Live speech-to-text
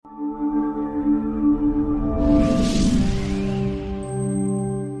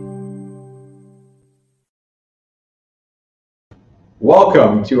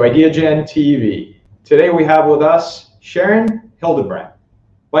Welcome to IdeaGen TV. Today we have with us Sharon Hildebrandt,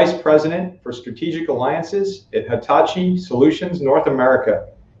 Vice President for Strategic Alliances at Hitachi Solutions North America.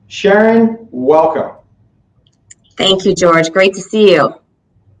 Sharon, welcome. Thank you, George. Great to see you.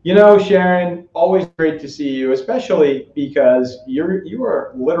 You know, Sharon, always great to see you, especially because you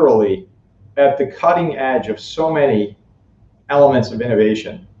are literally at the cutting edge of so many elements of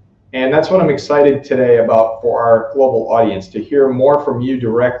innovation. And that's what I'm excited today about for our global audience, to hear more from you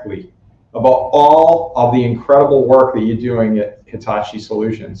directly about all of the incredible work that you're doing at Hitachi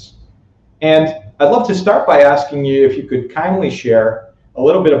Solutions. And I'd love to start by asking you if you could kindly share a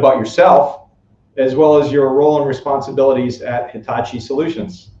little bit about yourself, as well as your role and responsibilities at Hitachi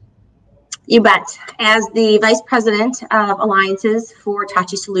Solutions. You bet. As the Vice President of Alliances for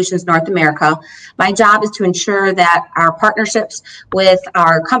Hitachi Solutions North America, my job is to ensure that our partnerships with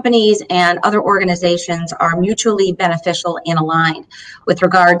our companies and other organizations are mutually beneficial and aligned with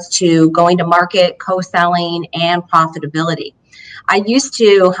regards to going to market, co-selling, and profitability. I used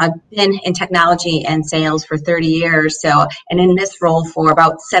to have been in technology and sales for 30 years, and in this role for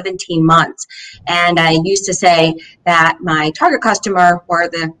about 17 months. And I used to say that my target customer were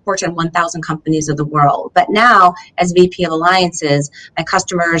the Fortune 1000 companies of the world. But now, as VP of Alliances, my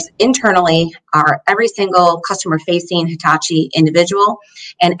customers internally are every single customer-facing Hitachi individual,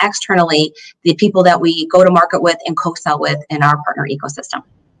 and externally, the people that we go to market with and co-sell with in our partner ecosystem.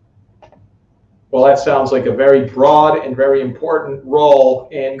 Well, that sounds like a very broad and very important role.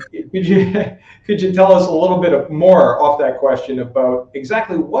 And could you tell us a little bit more off that question about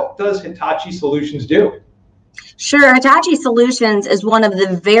exactly what does Hitachi Solutions do? Sure. Hitachi Solutions is one of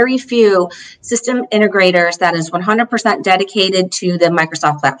the very few system integrators that is 100% dedicated to the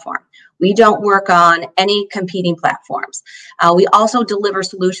Microsoft platform. We don't work on any competing platforms. We also deliver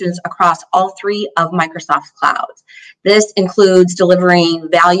solutions across all three of Microsoft's clouds. This includes delivering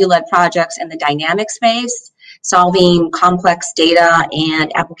value-led projects in the dynamic space, solving complex data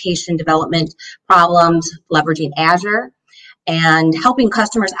and application development problems, leveraging Azure, and helping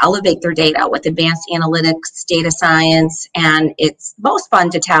customers elevate their data with advanced analytics, data science, and it's most fun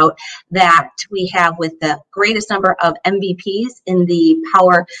to tout that we have with the greatest number of MVPs in the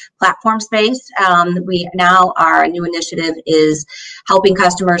Power Platform space. Our new initiative is helping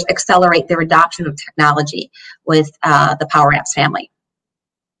customers accelerate their adoption of technology with the Power Apps family.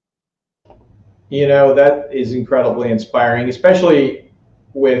 You know, that is incredibly inspiring, especially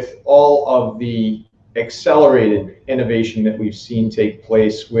with all of the accelerated innovation that we've seen take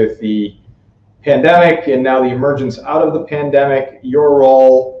place with the pandemic and now the emergence out of the pandemic. Your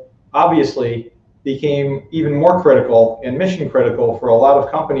role obviously became even more critical and mission critical for a lot of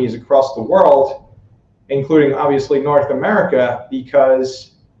companies across the world, including obviously North America,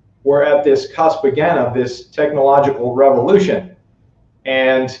 because we're at this cusp again of this technological revolution.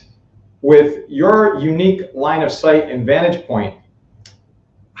 And with your unique line of sight and vantage point,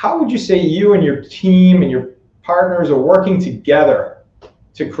 how would you say you and your team and your partners are working together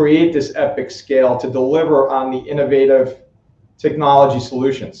to create this epic scale to deliver on the innovative technology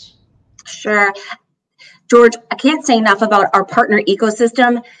solutions? Sure. George, I can't say enough about our partner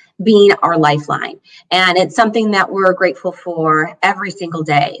ecosystem being our lifeline. And it's something that we're grateful for every single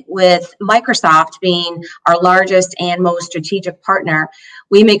day. With Microsoft being our largest and most strategic partner,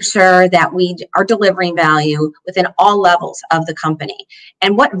 we make sure that we are delivering value within all levels of the company.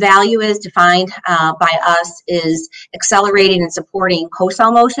 And what value is defined by us is accelerating and supporting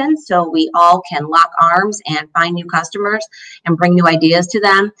co-sell motions, so we all can lock arms and find new customers and bring new ideas to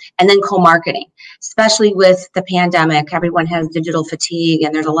them, and then co-marketing. Especially with the pandemic, everyone has digital fatigue,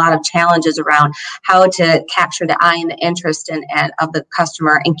 and there's a lot of challenges around how to capture the eye and the interest of the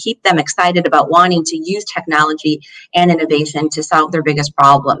customer and keep them excited about wanting to use technology and innovation to solve their biggest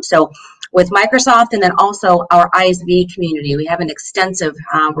problems. So with Microsoft and then also our ISV community, we have an extensive,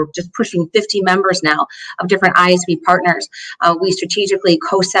 we're just pushing 50 members now of different ISV partners. We strategically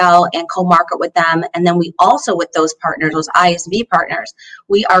co-sell and co-market with them. And then we also, with those partners, those ISV partners,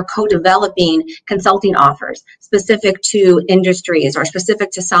 we are co-developing consulting offers specific to industries or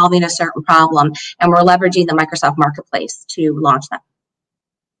specific to solving a certain problem. And we're leveraging the Microsoft Marketplace to launch them.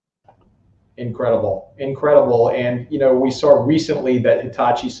 Incredible. And, you know, we saw recently that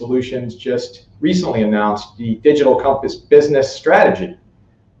Hitachi Solutions just recently announced the Digital Compass Business Strategy.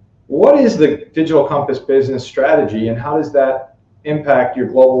 What is the Digital Compass Business Strategy, and how does that impact your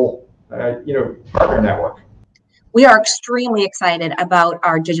global, partner network? We are extremely excited about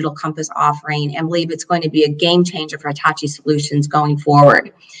our Digital Compass offering and believe it's going to be a game changer for Hitachi Solutions going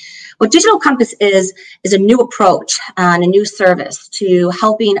forward. What Digital Compass is a new approach and a new service to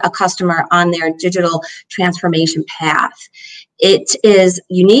helping a customer on their digital transformation path. It is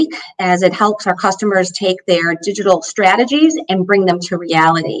unique as it helps our customers take their digital strategies and bring them to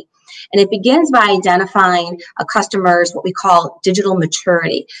reality. And it begins by identifying a customer's what we call digital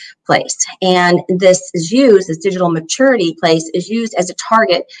maturity place. And this digital maturity place is used as a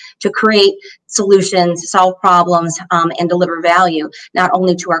target to create solutions, solve problems, and deliver value, not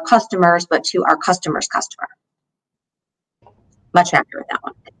only to our customers, but to our customer's customer. Much happier with that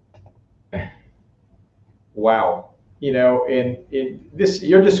one. Wow. In this,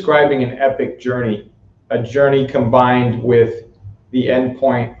 you're describing an epic journey, a journey combined with the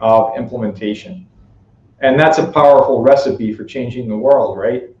endpoint of implementation. And that's a powerful recipe for changing the world,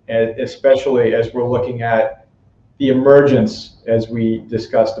 right? Especially as we're looking at the emergence, as we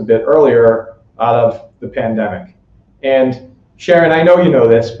discussed a bit earlier, out of the pandemic. And Sharon, I know you know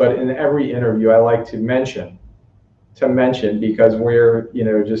this, but in every interview I like to mention because we're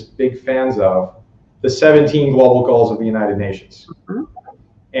just big fans of the 17 global goals of the United Nations. Mm-hmm.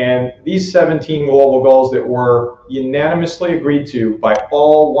 And these 17 global goals that were unanimously agreed to by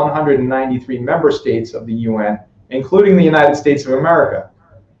all 193 member states of the UN, including the United States of America.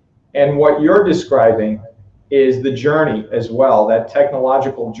 And what you're describing is the journey as well, that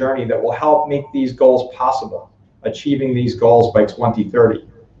technological journey that will help make these goals possible, achieving these goals by 2030.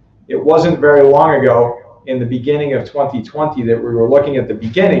 It wasn't very long ago, in the beginning of 2020, that we were looking at the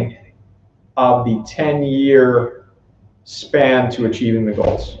beginning of the 10-year span to achieving the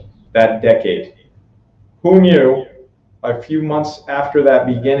goals, that decade. Who knew a few months after that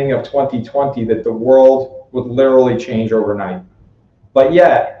beginning of 2020 that the world would literally change overnight? But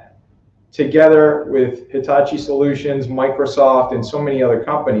yet, together with Hitachi Solutions, Microsoft, and so many other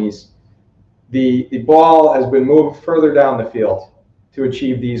companies, the ball has been moved further down the field to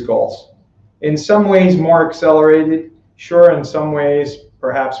achieve these goals. In some ways more accelerated, sure, in some ways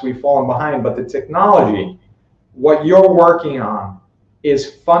perhaps we've fallen behind, but the technology, what you're working on,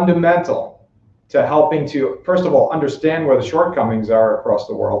 is fundamental to helping to, first of all, understand where the shortcomings are across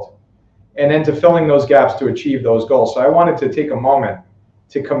the world, and then to filling those gaps to achieve those goals. So I wanted to take a moment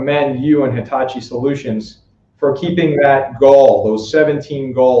to commend you and Hitachi Solutions for keeping that goal, those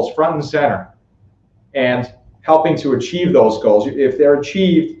 17 goals, front and center, and helping to achieve those goals. If they're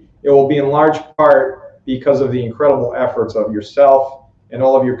achieved, it will be in large part because of the incredible efforts of yourself and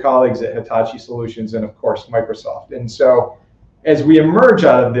all of your colleagues at Hitachi Solutions, and of course, Microsoft. And so as we emerge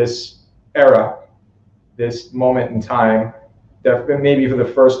out of this era, this moment in time, that maybe for the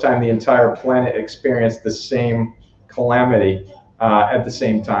first time the entire planet experienced the same calamity at the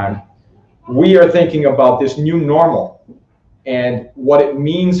same time, we are thinking about this new normal and what it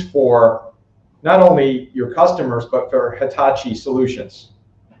means for not only your customers, but for Hitachi Solutions.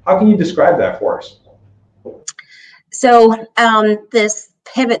 How can you describe that for us? So this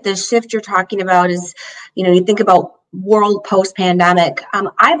pivot, this shift you're talking about is, you think about world post-pandemic.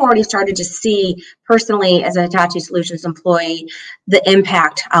 I've already started to see personally as a Hitachi Solutions employee, the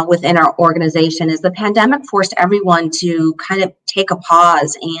impact within our organization as the pandemic forced everyone to kind of take a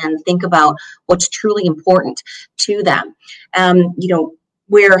pause and think about what's truly important to them.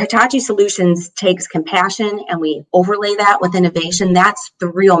 Where Hitachi Solutions takes compassion and we overlay that with innovation, that's the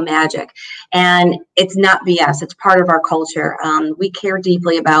real magic. And it's not BS, it's part of our culture. We care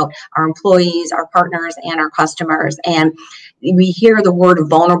deeply about our employees, our partners, and our customers. And we hear the word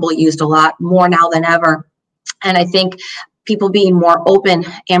vulnerable used a lot more now than ever. And I think people being more open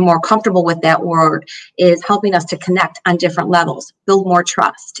and more comfortable with that word is helping us to connect on different levels, build more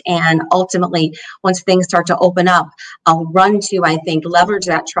trust. And ultimately, once things start to open up, I'll run to, I think, leverage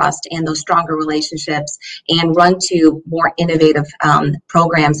that trust and those stronger relationships and run to more innovative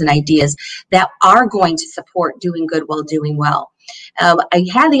programs and ideas that are going to support doing good while doing well. I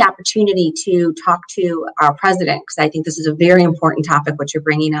had the opportunity to talk to our president, because I think this is a very important topic, what you're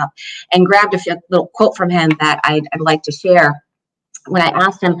bringing up, and grabbed a little quote from him that I'd like to share. When I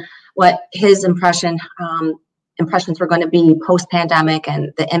asked him what his impressions were going to be post-pandemic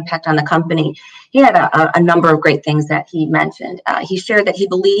and the impact on the company, he had a number of great things that he mentioned. He shared that he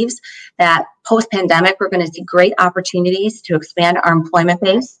believes that post-pandemic, we're going to see great opportunities to expand our employment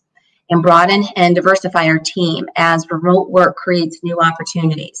base and broaden and diversify our team as remote work creates new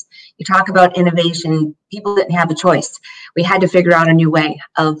opportunities. You talk about innovation, people didn't have a choice. We had to figure out a new way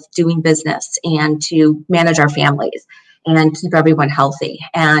of doing business and to manage our families and keep everyone healthy.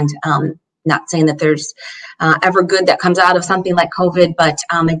 And not saying that there's ever good that comes out of something like COVID, but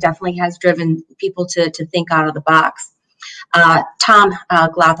it definitely has driven people to think out of the box. Tom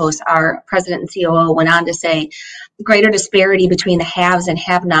Glapos, our president and COO, went on to say, greater disparity between the haves and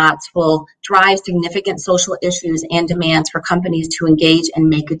have-nots will drive significant social issues and demands for companies to engage and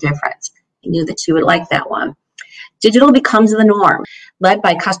make a difference. I knew that you would like that one. Digital becomes the norm, led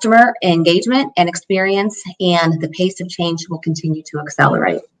by customer engagement and experience, and the pace of change will continue to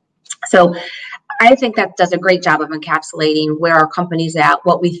accelerate. So I think that does a great job of encapsulating where our company's at,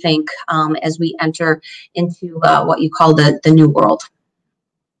 what we think as we enter into what you call the new world.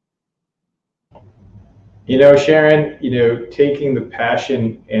 You know, Sharon, taking the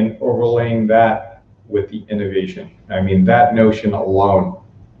passion and overlaying that with the innovation. I mean, that notion alone,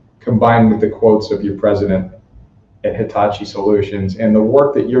 combined with the quotes of your president at Hitachi Solutions and the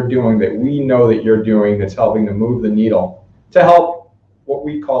work that you're doing, that we know that you're doing, that's helping to move the needle to help what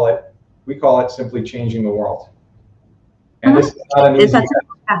we call it simply changing the world. And this is not an easy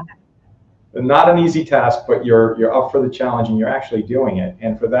task. Not an easy task, but you're up for the challenge and you're actually doing it.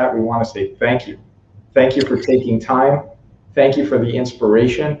 And for that, we want to say thank you. Thank you for taking time. Thank you for the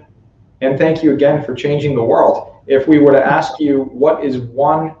inspiration. And thank you again for changing the world. If we were to ask you, what is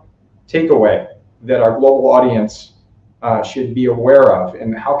one takeaway that our global audience should be aware of,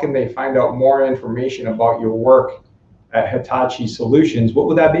 and how can they find out more information about your work at Hitachi Solutions, what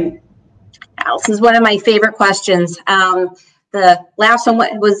would that be? This is one of my favorite questions. The last one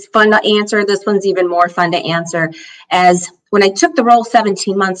was fun to answer. This one's even more fun to answer. As when I took the role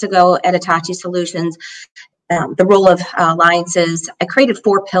 17 months ago at Hitachi Solutions, the role of alliances, I created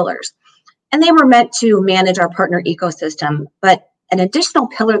 4 pillars. And they were meant to manage our partner ecosystem. But an additional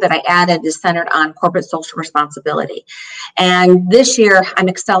pillar that I added is centered on corporate social responsibility. And this year, I'm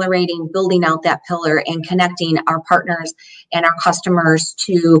accelerating building out that pillar and connecting our partners and our customers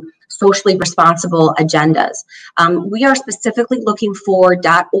to socially responsible agendas. We are specifically looking for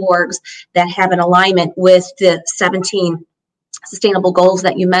 .orgs that have an alignment with the 17 sustainable goals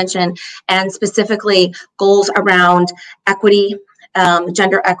that you mentioned, and specifically goals around equity,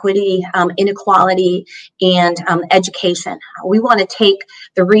 gender equity, inequality, and education. We want to take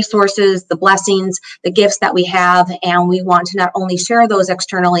the resources, the blessings, the gifts that we have, and we want to not only share those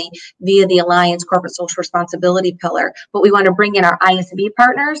externally via the Alliance Corporate Social Responsibility pillar, but we want to bring in our ISV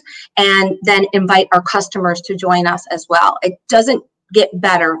partners and then invite our customers to join us as well. It doesn't get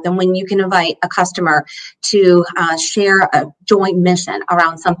better than when you can invite a customer to share a joint mission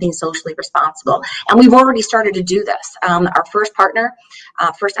around something socially responsible. And we've already started to do this. Our first partner,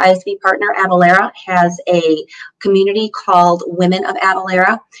 first ISV partner, Avalara, has a community called Women of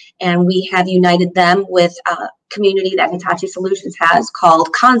Avalara, and we have united them with a community that Hitachi Solutions has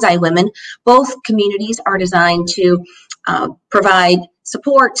called Kansai Women. Both communities are designed to provide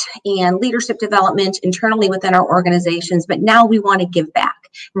support and leadership development internally within our organizations, but now we want to give back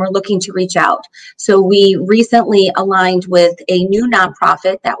and we're looking to reach out. So we recently aligned with a new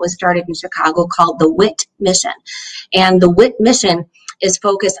nonprofit that was started in Chicago called the WIT Mission. And the WIT Mission is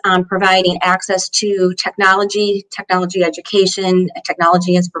focused on providing access to technology education,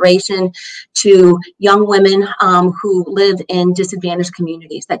 technology inspiration to young women who live in disadvantaged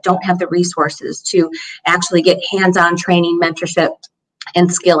communities that don't have the resources to actually get hands-on training, mentorship,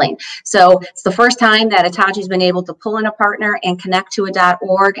 and skilling. So it's the first time that Hitachi's been able to pull in a partner and connect to a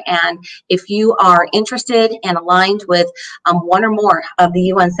 .org. And if you are interested and aligned with one or more of the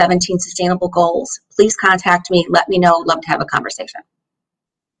UN 17 Sustainable Goals, please contact me. Let me know. Love to have a conversation.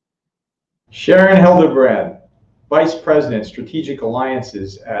 Sharon Hildebrand, Vice President, Strategic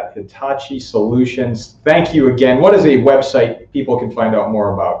Alliances at Hitachi Solutions. Thank you again. What is a website people can find out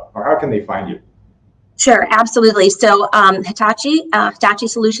more about, or how can they find you? Sure, absolutely. So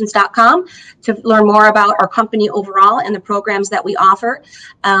HitachiSolutions.com to learn more about our company overall and the programs that we offer.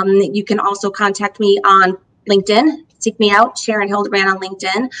 You can also contact me on LinkedIn. Seek me out, Sharon Hildebrand on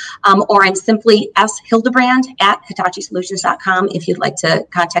LinkedIn, or I'm simply shildebrand at HitachiSolutions.com if you'd like to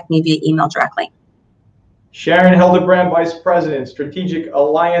contact me via email directly. Sharon Hildebrand, Vice President, Strategic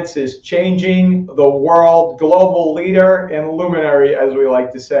Alliances, changing the world, global leader and luminary, as we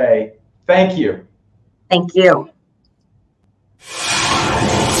like to say. Thank you. Thank you.